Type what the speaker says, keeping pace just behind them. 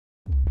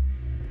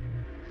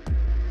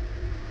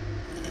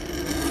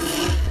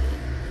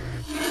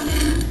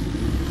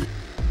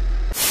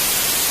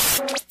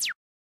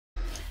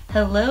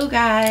Hello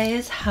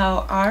guys,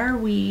 how are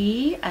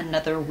we?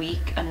 Another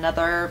week,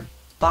 another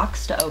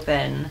box to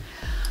open.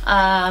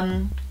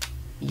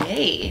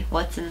 Yay,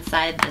 what's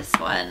inside this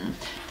one?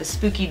 The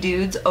spooky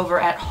dudes over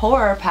at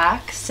Horror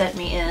Pack sent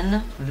me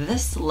in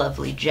this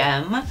lovely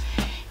gem,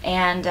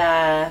 and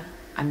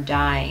I'm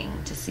dying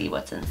to see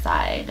what's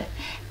inside.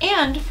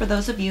 And for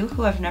those of you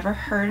who have never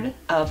heard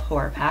of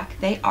Horror Pack,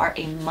 they are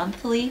a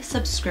monthly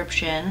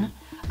subscription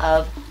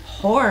of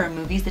horror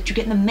movies that you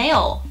get in the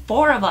mail.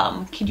 4 of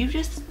them. Could you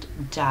just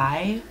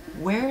die?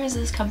 Where has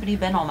this company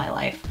been all my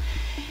life?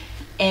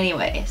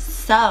 Anyway,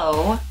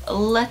 so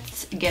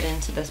let's get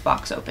into this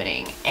box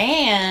opening,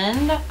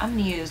 and I'm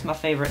gonna use my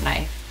favorite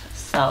knife.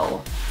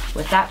 So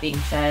with that being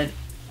said,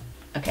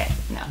 okay,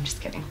 no, I'm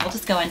just kidding. We'll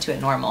just go into it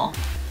normal.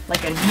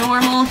 Like a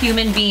normal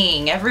human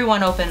being.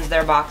 Everyone opens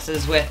their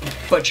boxes with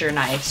butcher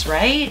knives,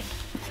 right?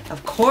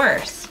 Of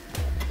course.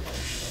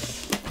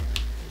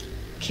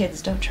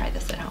 Kids, don't try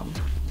this at home.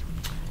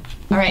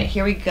 All right,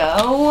 here we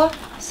go.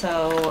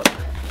 So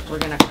we're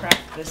gonna crack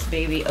this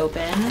baby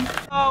open.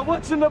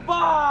 What's in the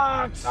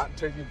box?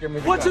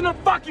 What's in the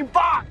fucking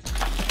box?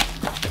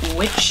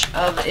 Which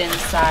of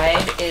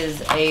inside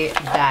is a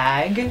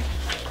bag.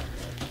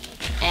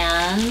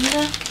 And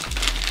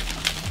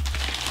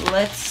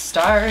let's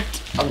start.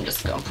 I'm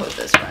just gonna put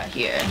this right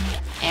here.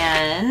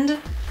 And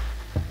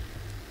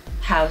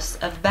House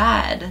of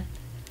Bad.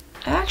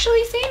 I've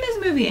actually seen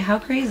this movie. How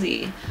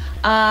crazy.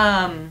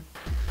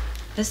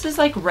 This is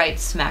like right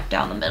smack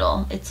down the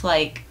middle. It's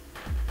like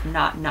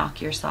not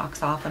knock your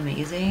socks off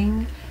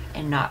amazing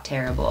and not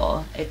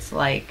terrible. It's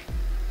like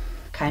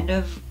kind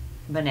of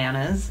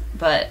bananas,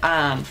 but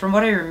from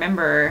what I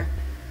remember,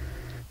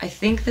 I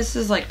think this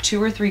is like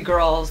 2 or 3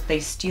 girls. They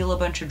steal a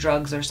bunch of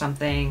drugs or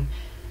something,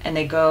 and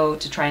they go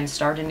to try and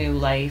start a new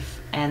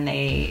life, and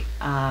they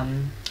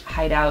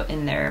hide out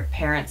in their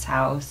parents'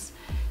 house,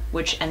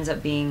 which ends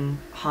up being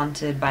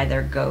haunted by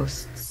their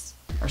ghosts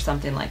or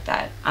something like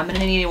that. I'm gonna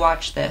need to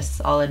watch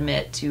this, I'll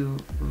admit, to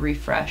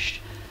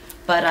refresh.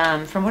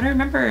 But from what I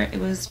remember, it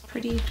was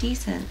pretty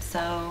decent.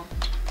 So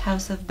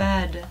House of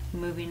Bad,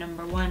 movie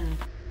number 1.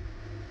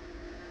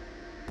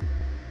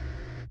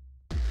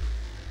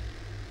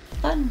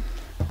 Fun.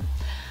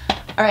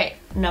 All right,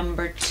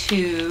 number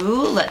 2,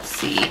 let's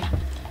see.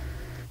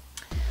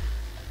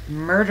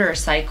 Murder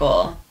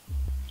Cycle,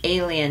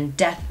 Alien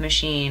Death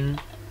Machine.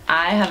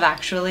 I have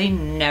actually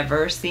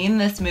never seen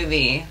this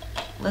movie.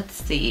 Let's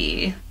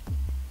see.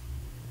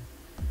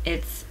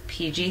 It's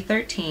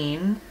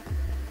PG-13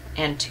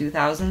 and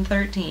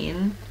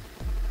 2013.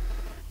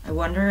 I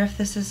wonder if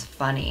this is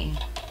funny.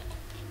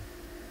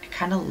 It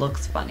kind of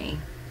looks funny.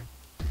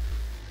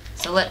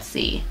 So let's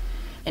see.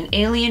 An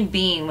alien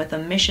being with a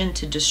mission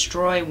to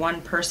destroy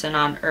one person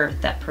on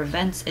Earth that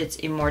prevents its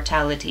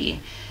immortality.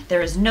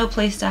 There is no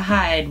place to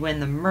hide when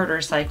the murder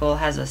cycle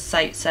has a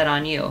sight set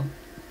on you.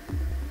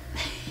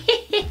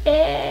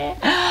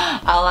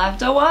 I'll have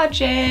to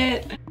watch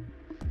it.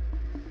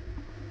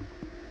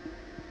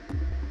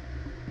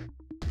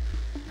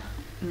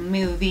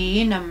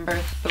 Movie number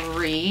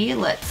 3,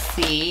 let's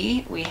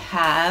see. We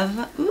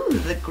have,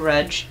 The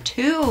Grudge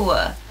 2.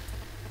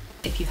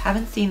 If you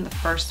haven't seen the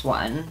first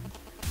one,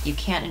 you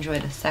can't enjoy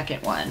the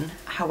second one.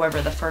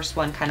 However, the first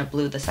one kind of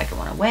blew the second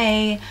one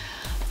away.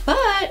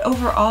 But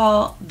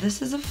overall,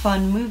 this is a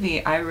fun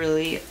movie. I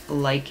really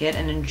like it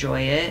and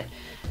enjoy it.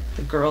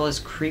 The girl is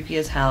creepy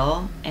as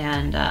hell,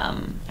 and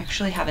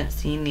actually haven't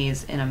seen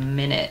these in a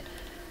minute.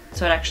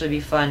 So it'd actually be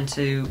fun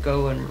to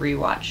go and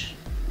rewatch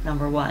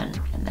number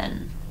 1 and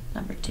then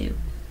number 2.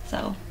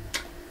 So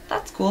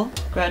that's cool.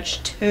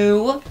 Grudge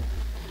 2.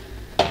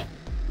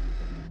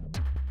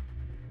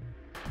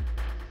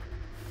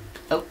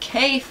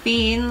 Okay,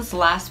 Fiends,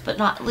 last but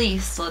not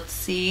least, let's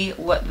see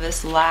what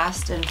this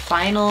last and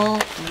final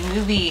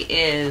movie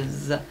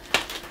is.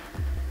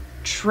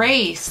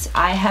 Trace.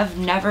 I have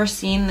never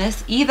seen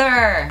this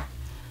either.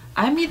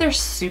 I'm either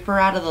super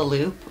out of the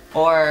loop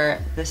or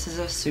this is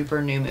a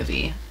super new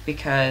movie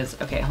because,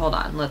 okay, hold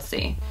on, let's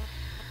see.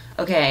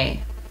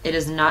 Okay, it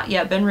has not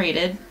yet been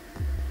rated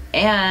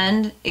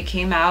and it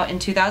came out in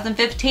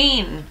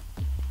 2015.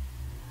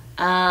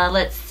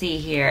 Let's see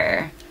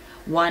here.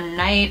 One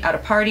night at a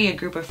party, a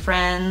group of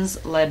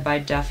friends led by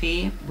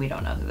Duffy, we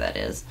don't know who that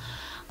is,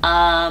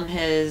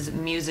 his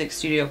music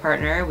studio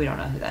partner, we don't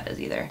know who that is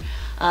either.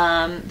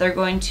 They're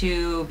going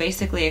to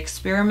basically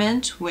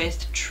experiment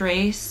with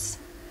Trace.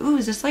 Ooh,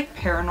 is this like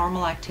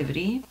Paranormal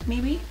Activity,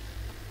 maybe?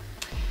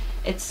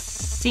 It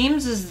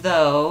seems as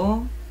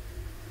though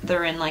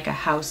they're in like a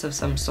house of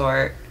some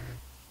sort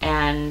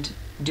and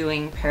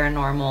doing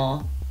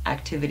paranormal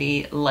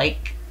activity,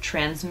 like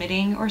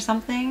transmitting or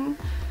something.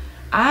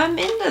 I'm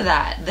into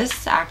that.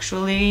 This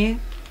actually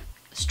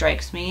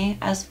strikes me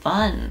as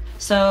fun.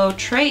 So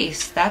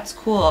Trace, that's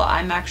cool.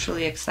 I'm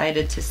actually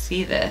excited to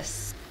see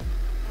this.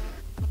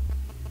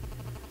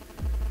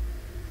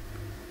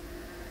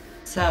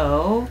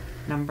 So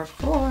number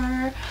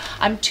 4,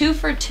 I'm 2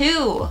 for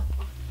 2.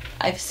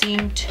 I've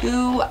seen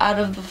 2 out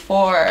of the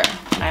 4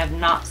 and I have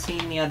not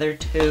seen the other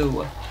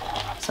 2.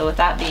 So with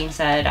that being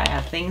said, I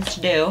have things to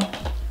do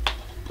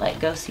like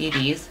go see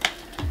these.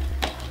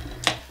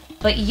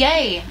 But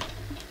yay,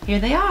 here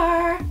they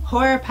are,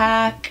 horror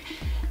pack.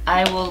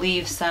 I will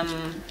leave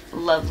some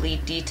lovely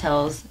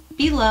details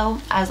below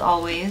as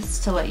always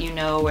to let you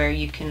know where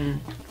you can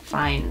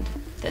find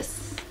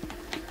this,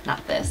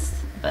 not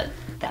this, but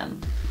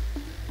them,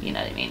 you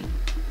know what I mean.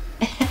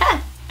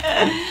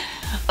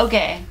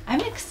 Okay,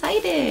 I'm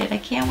excited. I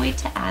can't wait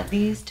to add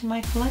these to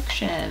my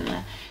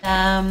collection.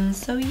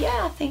 So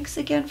yeah, thanks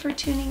again for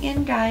tuning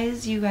in,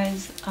 guys. You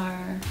guys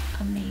are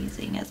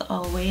amazing as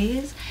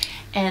always.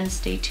 And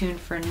stay tuned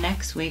for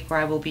next week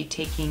where I will be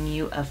taking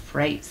you a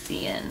fright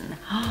scene.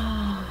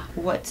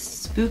 What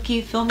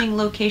spooky filming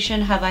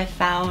location have I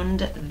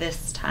found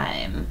this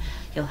time?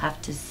 You'll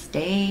have to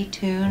stay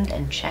tuned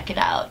and check it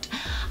out.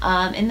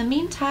 In the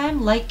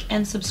meantime, like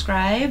and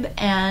subscribe,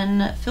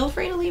 and feel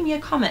free to leave me a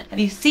comment. Have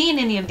you seen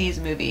any of these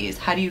movies?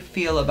 How do you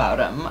feel about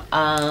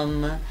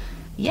them?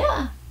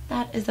 Yeah,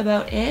 that is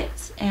about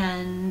it.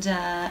 And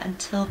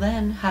until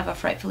then, have a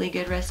frightfully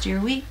good rest of your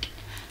week,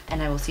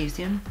 and I will see you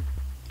soon.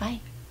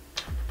 Bye.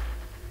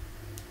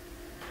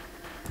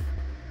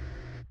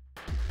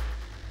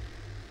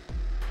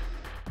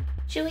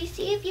 Should we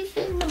see if you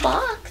fit in the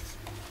box?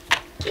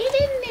 Get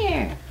in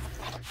there.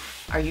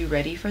 Are you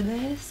ready for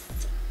this?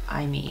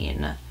 I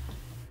mean,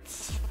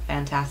 it's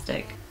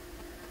fantastic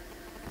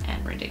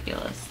and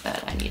ridiculous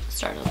that I need to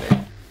start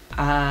over.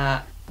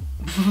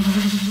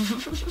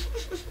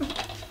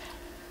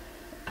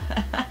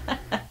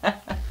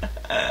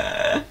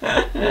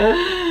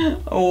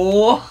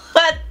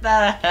 What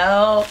the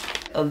hell?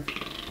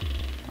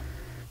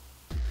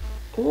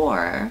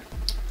 Or,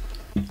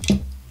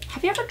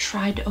 have you ever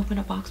tried to open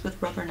a box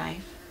with a rubber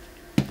knife?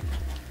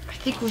 I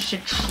think we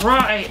should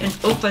try and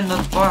open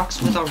the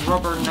box with a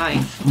rubber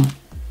knife.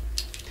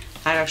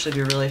 That'd actually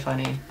be really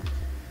funny.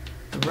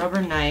 The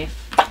rubber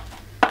knife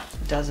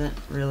doesn't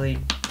really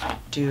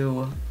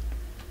do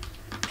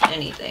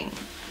anything.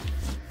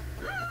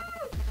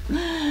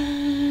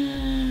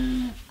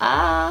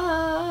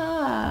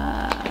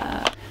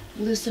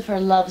 Lucifer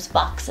loves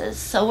boxes,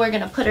 so we're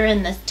gonna put her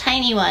in this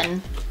tiny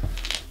one.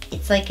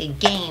 It's like a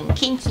game.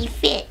 Can she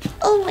fit?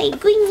 Oh my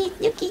goodness,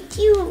 look at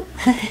you.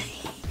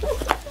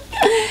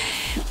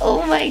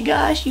 Oh my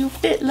gosh, you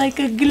fit like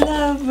a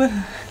glove.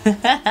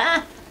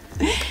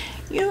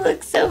 You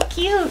look so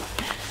cute.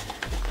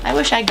 I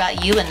wish I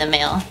got you in the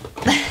mail.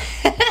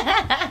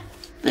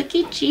 Look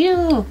at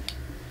you.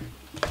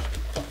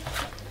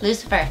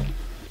 Lucifer.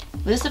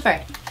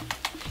 Lucifer.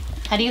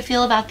 How do you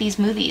feel about these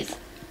movies?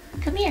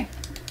 Come here.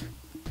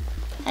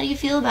 How do you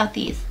feel about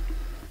these?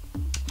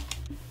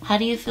 How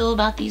do you feel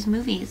about these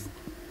movies?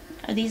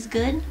 Are these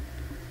good?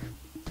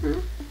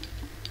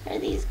 Are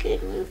these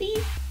good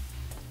movies?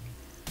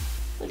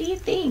 What do you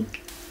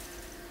think?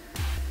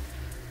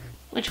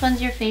 Which one's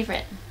your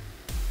favorite?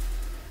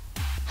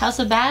 House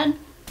of Bad?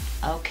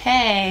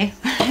 Okay.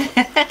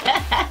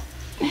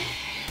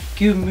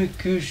 Give me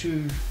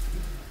kisses.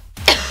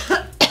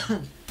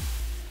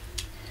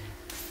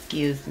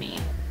 Excuse me.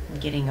 I'm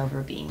getting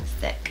over being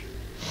sick.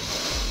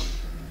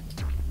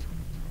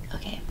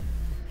 Okay.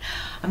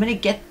 I'm gonna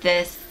get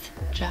this.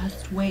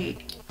 Just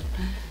wait.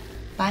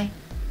 Bye.